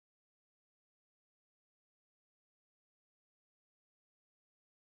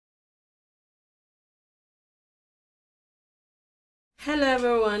Hello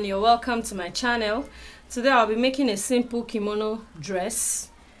everyone, you're welcome to my channel. Today I'll be making a simple kimono dress.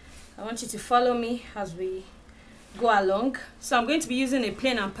 I want you to follow me as we go along. So I'm going to be using a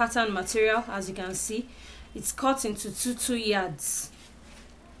plain and pattern material. As you can see, it's cut into two yards.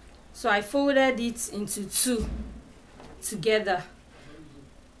 So I folded it into two together,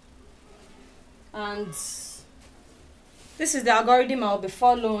 and this is the algorithm I'll be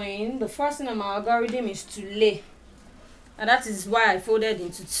following. The first thing on my algorithm is to lay, and that is why I folded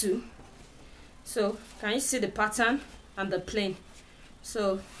into two. So can you see the pattern and the plain?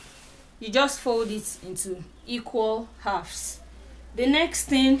 So you just fold it into equal halves. The next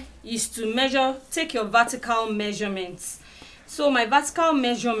thing is to measure, take your vertical measurements. So my vertical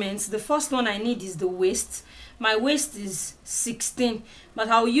measurements, the first one I need is the waist. My waist is 16, but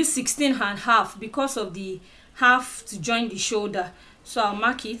I'll use 16 and half because of the half to join the shoulder. So I'll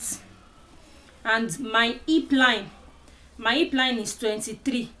mark it. And my hip line is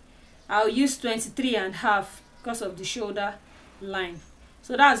 23. I'll use 23 and half because of the shoulder line.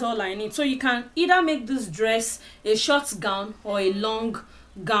 So that's all I need. So you can either make this dress a short gown or a long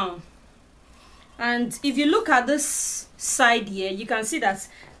gown. And if you look at this side here, you can see that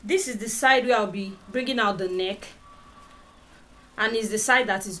this is the side where I'll be bringing out the neck, and is the side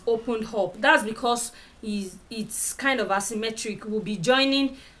that is opened up. That's because it's kind of asymmetric. We'll be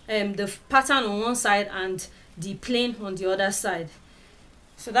joining the pattern on one side and the plain on the other side.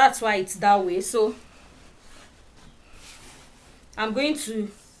 So that's why it's that way. So I'm going to,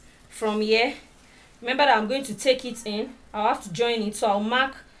 from here, remember that I'm going to take it in. I'll have to join it. So I'll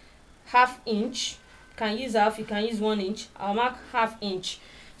mark ½ inch. You can use half, you can use 1 inch. I'll mark ½ inch.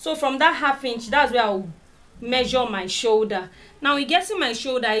 So from that ½ inch, that's where I'll measure my shoulder. Now in getting my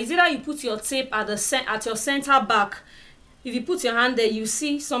shoulder, is either you put your tape at your center back. If you put your hand there, you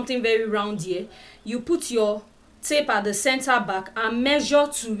see something very round here. You put your tape at the center back and measure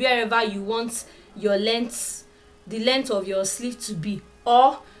to wherever you want your length, the length of your sleeve to be,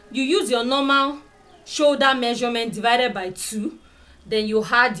 or you use your normal shoulder measurement divided by 2, then you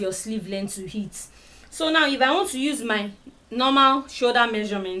add your sleeve length to it. So now if I want to use my normal shoulder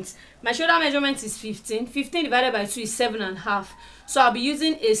measurement, my shoulder measurement is 15 divided by 2 is 7.5. so I'll be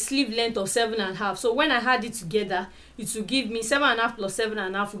using a sleeve length of 7.5. so when I add it together, it will give me 7.5 plus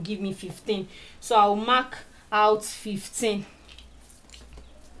 7.5 will give me 15. So I'll mark out 15.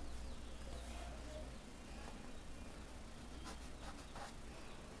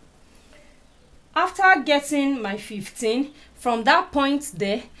 After getting my 15, from that point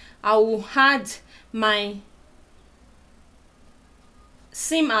there, I will add my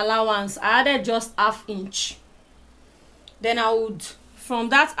seam allowance. I added just ½ inch. Then I would, from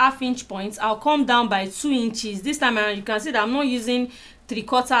that ½ inch point, I'll come down by 2 inches. This time around, you can see that I'm not using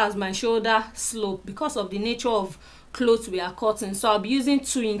 3/4 as my shoulder slope because of the nature of clothes we are cutting. So I'll be using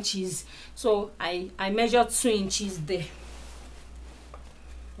 2 inches. So I measured 2 inches there.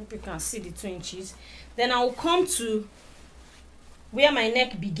 Hope you can see the 2 inches. Then I will come to where my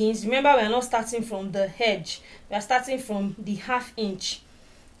neck begins. Remember, we are not starting from the edge, we are starting from the ½ inch.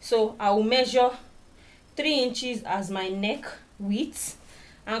 So I will measure 3 inches as my neck width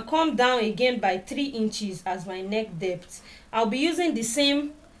and come down again by 3 inches as my neck depth. I'll be using the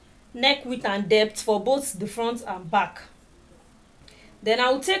same neck width and depth for both the front and back. Then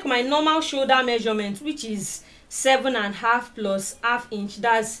I will take my normal shoulder measurement, which is 7.5 plus ½ inch,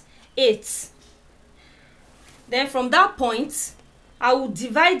 that's 8. Then from that point, I will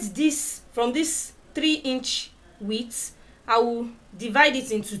divide this, from this 3 inch width, I will divide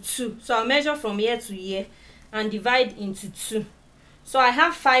it into 2. So I'll measure from here to here and divide into 2. So I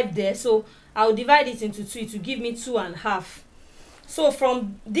have 5 there, so I'll divide it into 2. It will give me 2.5. So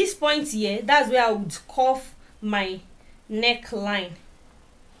from this point here, that's where I would curve my neckline.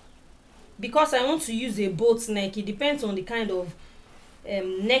 Because I want to use a boat neck, it depends on the kind of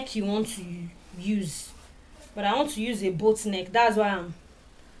neck you want to use. But I want to use a boat neck, that's why I'm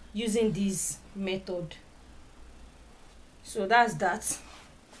using this method. So that's that.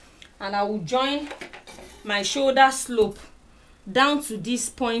 And I will join my shoulder slope down to this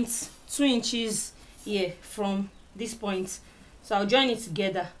point, 2 inches here from this point. So I'll join it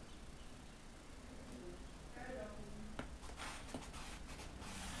together.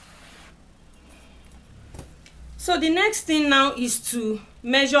 So the next thing now is to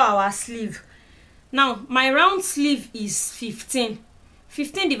measure our sleeve. Now my round sleeve is 15.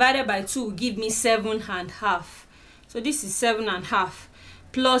 15 divided by 2 will give me 7.5. So this is 7.5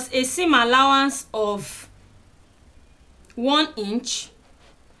 plus a seam allowance of 1 inch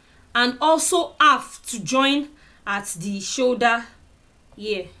and also half to join at the shoulder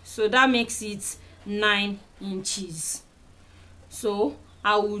here. So that makes it 9 inches. So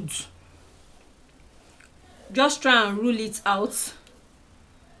I would just try and rule it out.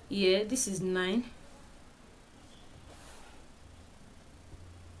 Yeah, this is 9.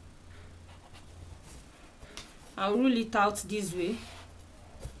 I'll rule it out this way.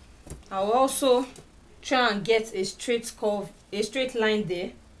 I'll also try and get a straight curve, a straight line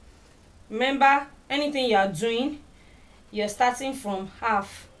there. Remember, anything you are doing, you're starting from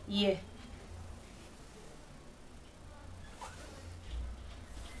half here.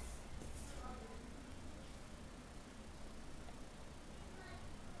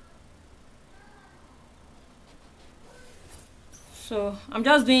 So I'm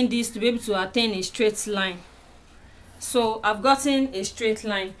just doing this to be able to attain a straight line. So I've gotten a straight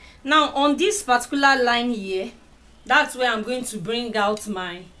line. Now on this particular line here, that's where I'm going to bring out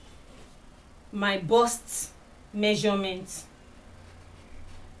my bust measurement.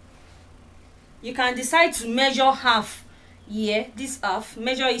 You can decide to measure half here, this half,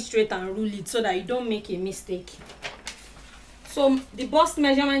 measure it straight and rule it so that you don't make a mistake. So the bust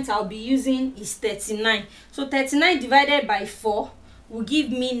measurement I'll be using is 39. So 39 divided by 4 will give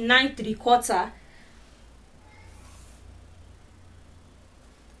me 9 3/4.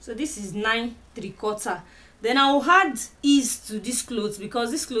 So this is 9 3/4. Then I will add ease to this cloth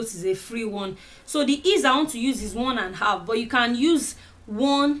because this cloth is a free one. So the ease I want to use is 1.5, but you can use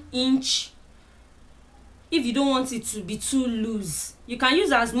 1 inch if you don't want it to be too loose. You can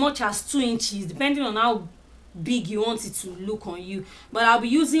use as much as 2 inches depending on how big you want it to look on you, but I'll be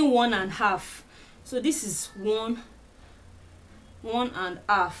using 1.5. So this is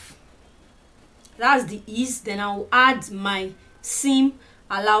 1.5. That's the ease. Then I'll add my seam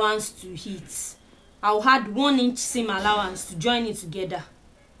allowance to it. I'll add 1 inch seam allowance to join it together.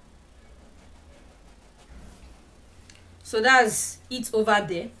 So that's it over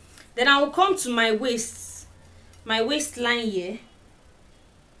there. Then I will come to my waistline here.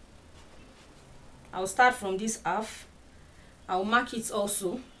 I'll start from this half. I'll mark it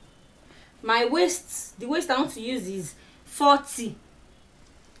also. My waist, the waist I want to use is 40.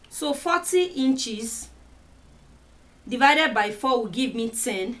 So 40 inches divided by 4 will give me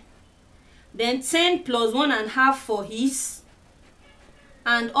 10. Then 10 plus 1.5 for his,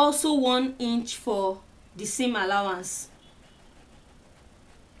 and also 1 inch for the seam allowance.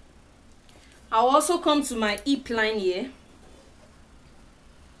 I'll also come to my hip line here.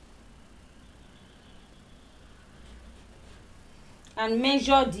 And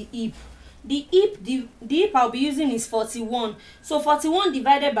measure the hip. The hip I'll be using is 41. So 41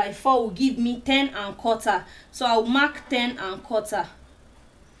 divided by 4 will give me 10.25. So I'll mark 10.25.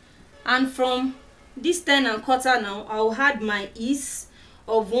 And from this 10.25 now, I'll add my ease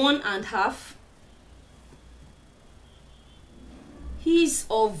of 1.5. Ease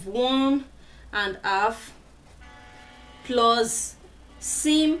of 1.5 plus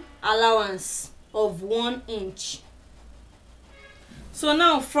seam allowance of 1 inch. So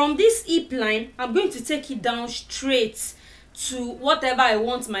now from this hip line, I'm going to take it down straight to whatever I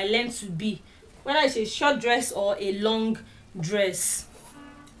want my length to be, whether it's a short dress or a long dress.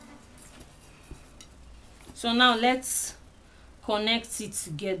 So now let's connect it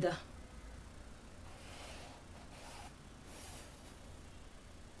together.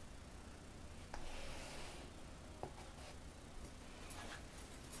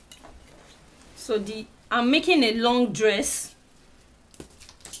 So I'm making a long dress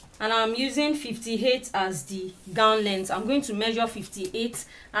and I'm using 58 as the gown length. I'm going to measure 58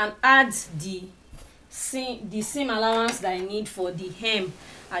 and add the seam allowance that I need for the hem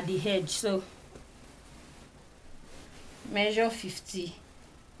at the edge. So measure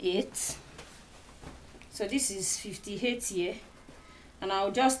 58. So this is 58 here, and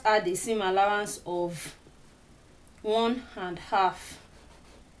I'll just add a seam allowance of 1.5.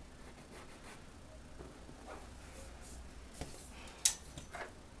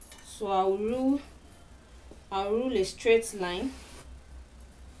 So I'll rule a straight line.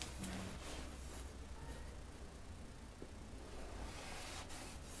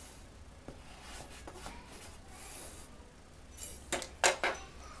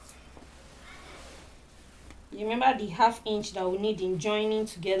 You remember the 1/2 inch that we need in joining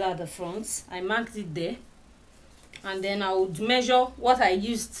together at the front? I marked it there, and then I would measure what I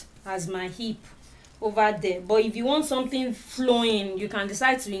used as my hip over there. But if you want something flowing, you can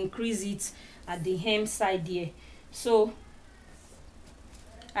decide to increase it at the hem side here. So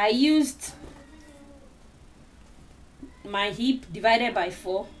I used my hip divided by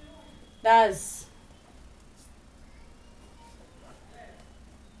 4. That's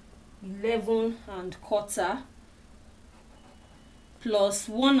 11.25 plus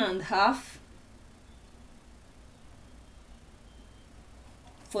 1.5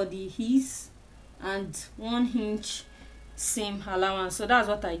 for the ease and 1 inch seam allowance. So that's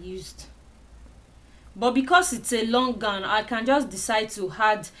what I used. But because it's a long gown, I can just decide to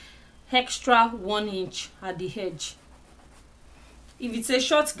add extra 1 inch at the edge. If it's a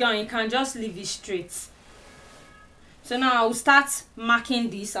short gown, you can just leave it straight. So now I'll start marking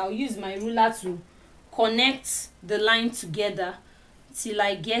this. I'll use my ruler to connect the line together till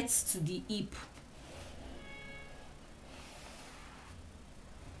I get to the hip.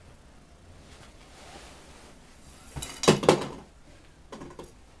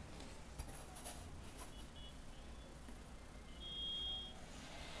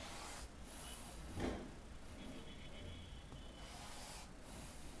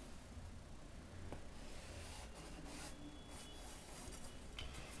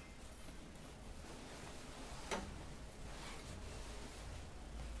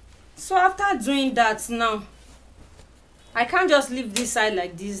 So after doing that, now I can't just leave this side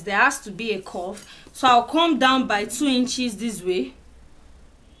like this. There has to be a curve. So I'll come down by 2 inches this way,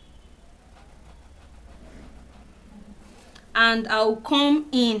 and I'll come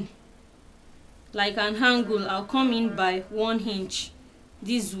in like an angle. I'll come in by 1 inch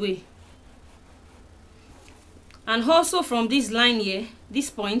this way, and also from this line here, this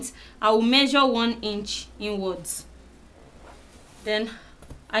point, I will measure 1 inch inwards. Then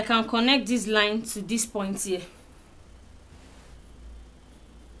I can connect this line to this point here.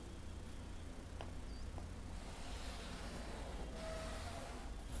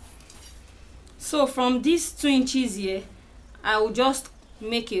 So from these 2 inches here, I will just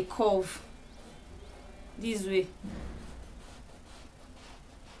make a curve this way.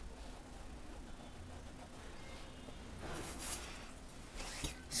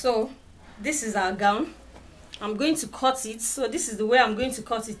 So this is our gown. I'm going to cut it. So this is the way I'm going to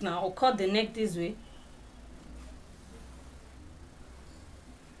cut it now. I'll cut the neck this way.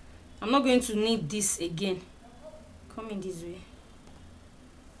 I'm not going to need this again. Come in this way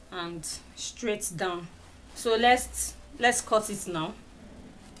and straight down. So let's cut it now.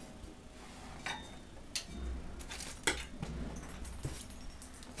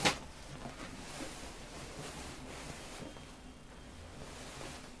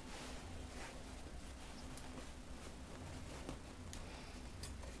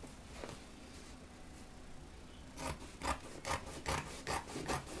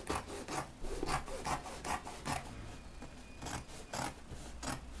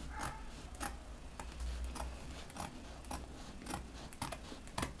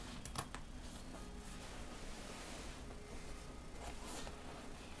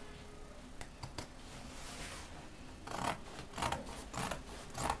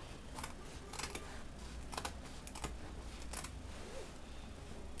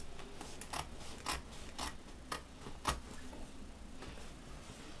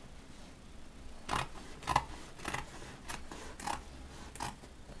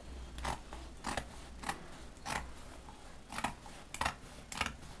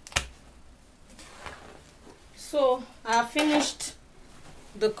 So I have finished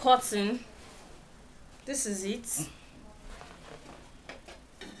the cutting. This is it.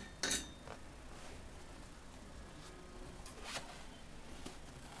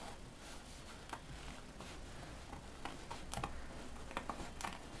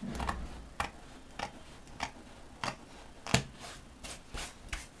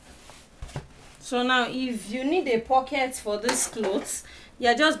 So now if you need a pocket for this clothes,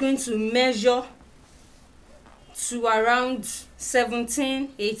 you're just going to measure to around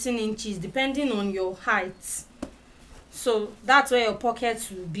 17-18 inches depending on your height. So that's where your pocket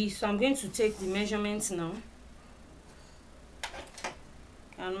will be. So I'm going to take the measurements now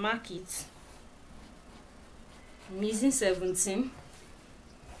and mark it. I'm using 17,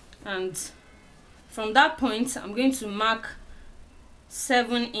 and from that point I'm going to mark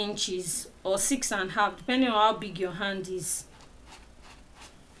 7 inches or 6.5 depending on how big your hand is,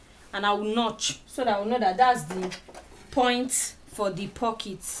 and I will notch so that I will know that that's the point for the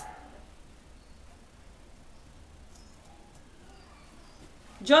pocket.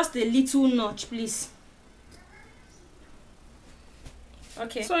 Just a little notch, please.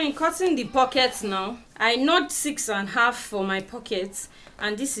 Okay, so in cutting the pocket now, I notched 6.5 for my pocket,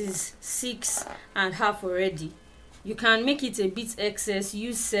 and this is 6.5 already. You can make it a bit excess,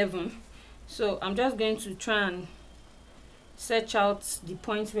 use 7. So I'm just going to try and search out the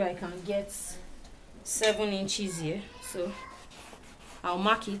point where I can get 7 inches here. So I'll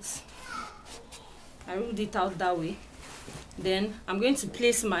mark it. I ruled it out that way. Then I'm going to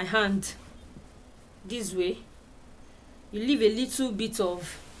place my hand this way. You leave a little bit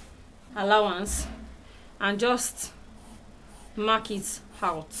of allowance and just mark it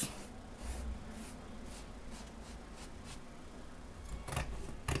out.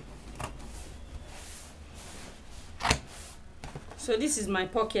 So this is my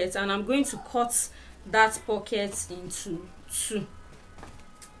pocket, and I'm going to cut that pocket into two.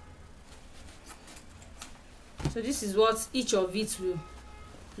 So this is what each of it will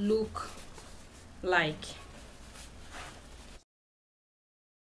look like.